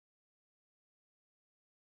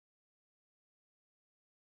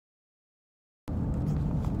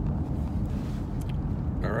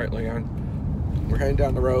Alright, Leon. We're heading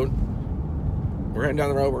down the road. We're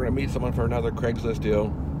going to meet someone for another Craigslist deal.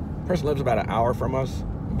 The person lives about an hour from us,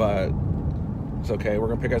 but it's okay. We're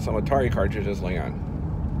going to pick up some Atari cartridges,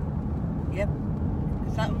 Leon. Yep.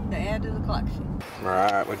 Something to add to the collection.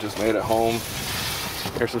 Alright, we just made it home.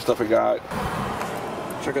 Here's some stuff we got.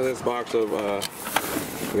 Check out this box of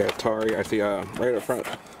we got Atari. I see right up front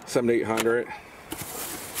 7800.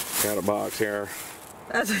 Got a box here.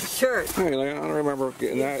 That's a shirt. Hey, Leon, I don't remember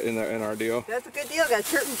getting that in our deal. That's a good deal. Got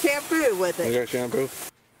shirt and shampoo with it. You got shampoo?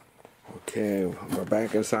 Okay, we're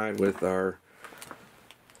back inside with our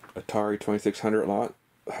Atari 2600 lot.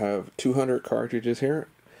 I have 200 cartridges here.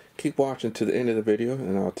 Keep watching to the end of the video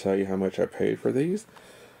and I'll tell you how much I paid for these.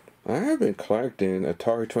 I have been collecting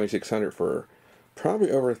Atari 2600 for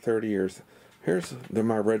probably over 30 years. Here's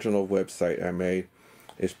my original website I made.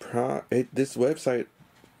 This website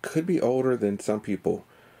could be older than some people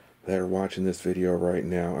that are watching this video right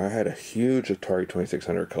now. I had a huge Atari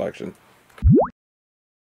 2600 collection.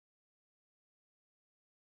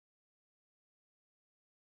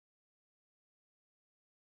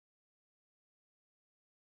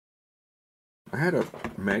 I had a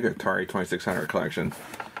mega Atari 2600 collection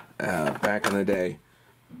back in the day.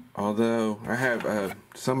 Although I have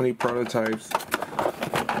so many prototypes,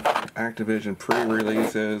 Activision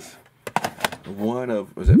pre-releases, one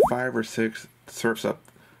of, was it 5 or 6 Surf's Up,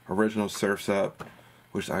 original Surf's Up,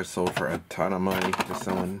 which I sold for a ton of money to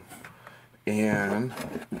someone. And,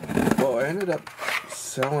 well, I ended up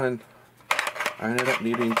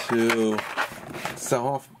needing to sell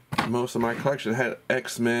off most of my collection. I had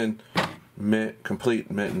X-Men complete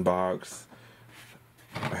mint and box.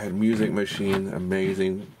 I had Music Machine,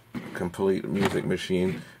 amazing complete Music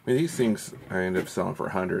Machine. I mean, these things I ended up selling for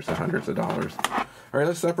hundreds and hundreds of dollars. Alright,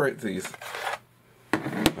 let's separate these.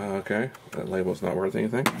 Okay, that label's not worth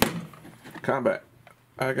anything. Combat.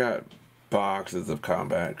 I got boxes of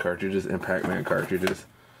Combat cartridges and Pac-Man cartridges.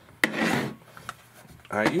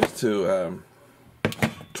 I used to,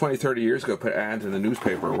 20, 30 years ago, put ads in the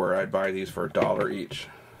newspaper where I'd buy these for $1 each.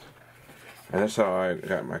 And that's how I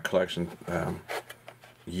got my collection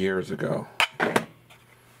years ago.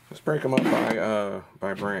 Let's break them up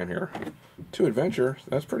by brand here. 2 Adventure,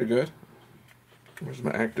 that's pretty good. Where's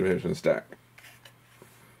my Activision stack?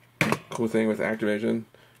 Cool thing with Activision,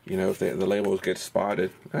 you know, if the labels get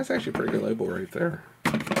spotted, that's actually a pretty good label right there.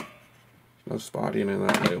 No spotting in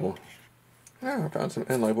that label. Yeah, I found some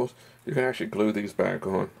end labels. You can actually glue these back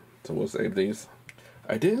on, so we'll save these.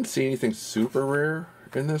 I didn't see anything super rare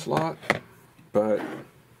in this lot, but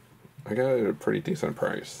I got it at a pretty decent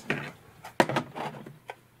price. I'm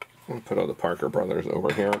going to put all the Parker Brothers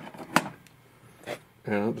over here.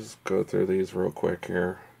 And I'll just go through these real quick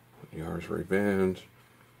here. Yar's Revenge.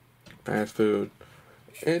 Fast Food.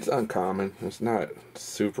 It's uncommon. It's not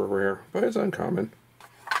super rare, but it's uncommon.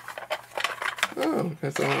 Oh,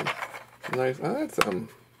 that's nice. Oh, that's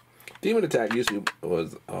Demon Attack usually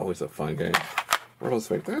was always a fun game. World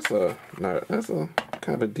Spec. That's a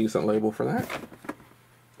kind of a decent label for that.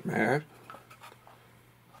 Mad.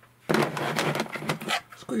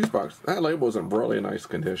 Squeeze Box. That label is in really nice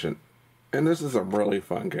condition. And this is a really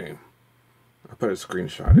fun game. I put a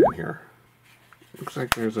screenshot in here. Looks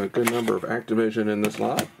like there's a good number of Activision in this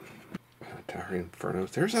lot. Atari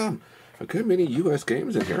Infernos. There's a good many US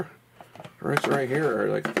games in here. Right here are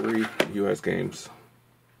like 3 US games.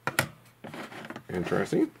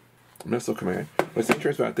 Interesting. Missile Command. What's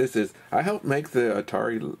interesting about this is I helped make the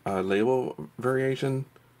Atari label variation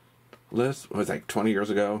list. It was like 20 years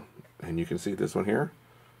ago. And you can see this one here.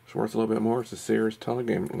 It's worth a little bit more. It's a Sears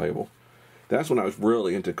Telegame label. That's when I was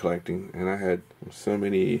really into collecting. And I had so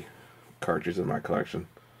many cartridges in my collection.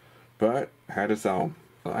 But I had to sell them.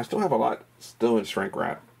 I still have a lot still in shrink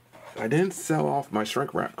wrap. I didn't sell off my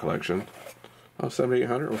shrink wrap collection. Oh,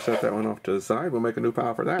 7800. We'll set that one off to the side. We'll make a new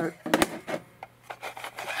pile for that.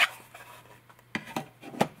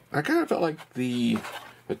 I kind of felt like the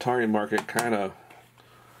Atari market kind of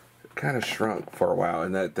shrunk for a while,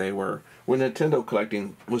 and that they were, when Nintendo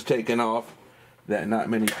collecting was taken off, that not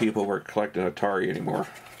many people were collecting Atari anymore.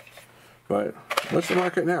 But what's the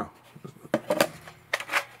market now?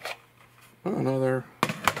 Oh, another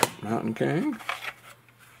Mountain King.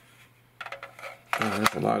 Oh,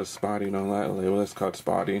 there's a lot of spotting on that label. That's called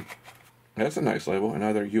spotting. That's a nice label.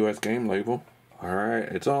 Another US game label. Alright,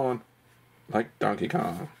 it's on. Like Donkey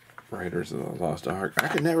Kong. Raiders of the Lost Ark. I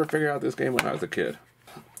could never figure out this game when I was a kid.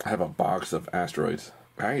 I have a box of Asteroids.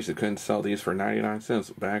 I usually couldn't sell these for 99 cents.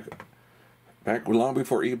 Back long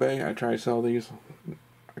before eBay, I tried to sell these.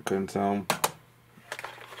 I couldn't sell them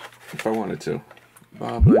if I wanted to.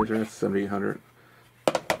 Bob Laser, 7800.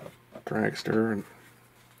 Dragster. And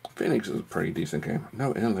Phoenix is a pretty decent game.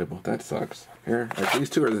 No end label. That sucks. Here, like,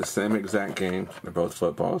 these two are the same exact game. They're both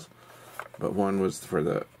footballs. But one was for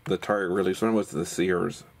the Target release. One was the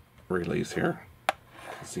Sears release here.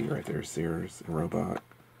 See right there, Sears and Robot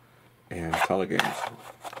and Telegames.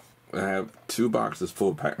 I have 2 boxes full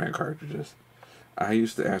of Pac-Man cartridges. I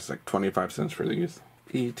used to ask like 25 cents for these.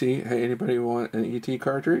 E.T. Hey, anybody want an E.T.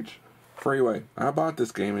 cartridge? Freeway. I bought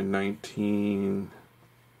this game in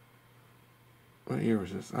what year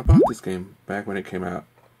was this? I bought this game back when it came out.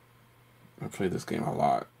 I played this game a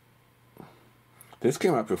lot. This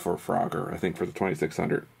came out before Frogger, I think, for the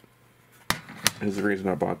 2600. Is the reason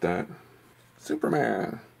I bought that.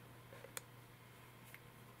 Superman.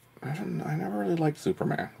 I never really liked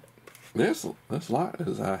Superman. This lot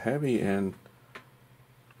is heavy and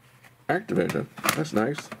Activision. That's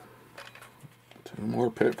nice. 2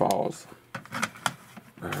 more Pitfalls.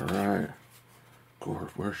 Alright. Gorf.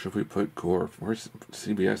 Where should we put Gorf? Where's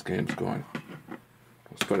CBS games going?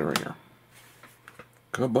 Let's put it right here.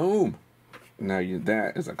 Kaboom! Now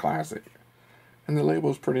that is a classic. And the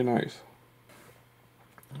label's pretty nice.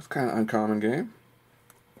 It's kind of uncommon game.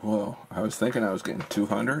 Whoa, I was thinking I was getting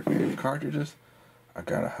 200 cartridges. I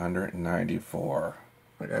got 194.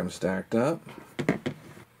 I got them stacked up.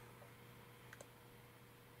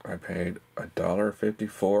 I paid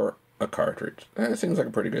 $1.54 a cartridge. That seems like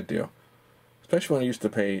a pretty good deal. Especially when I used to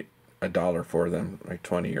pay $1 for them like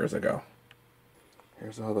 20 years ago.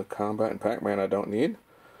 Here's all the Combat and Pac-Man I don't need.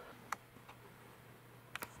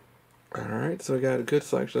 Alright, so we got a good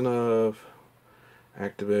selection of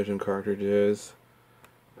Activision cartridges.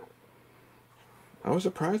 I was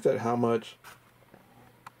surprised at how much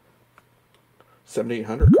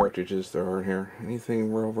 7800 cartridges there are in here.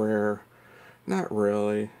 Anything real rare? Not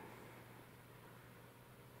really.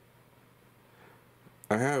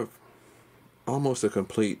 I have almost a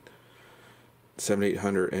complete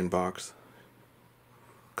 7800 in-box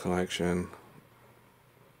collection.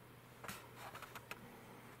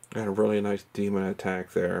 Got a really nice Demon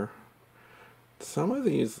Attack there. Some of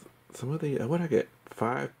the, what did I get?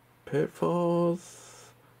 5 Pitfalls?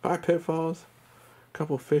 5 Pitfalls? A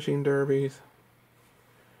couple Fishing Derbies.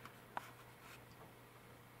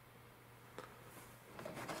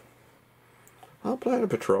 I'll Planet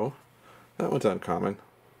Patrol. That one's uncommon.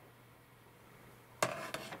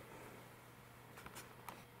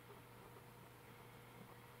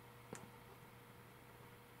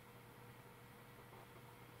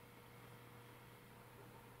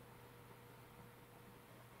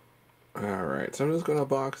 Alright, so I'm just going to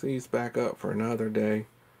box these back up for another day.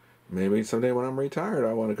 Maybe someday when I'm retired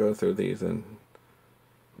I want to go through these and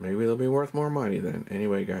maybe they'll be worth more money then.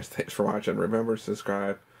 Anyway guys, thanks for watching. Remember to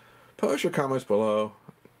subscribe. Post your comments below.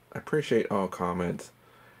 I appreciate all comments.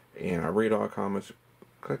 And I read all comments.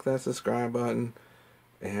 Click that subscribe button.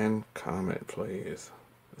 And comment please.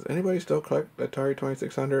 Does anybody still collect Atari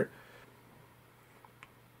 2600?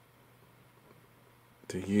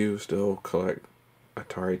 Do you still collect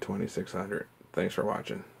Atari 2600? Thanks for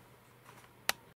watching.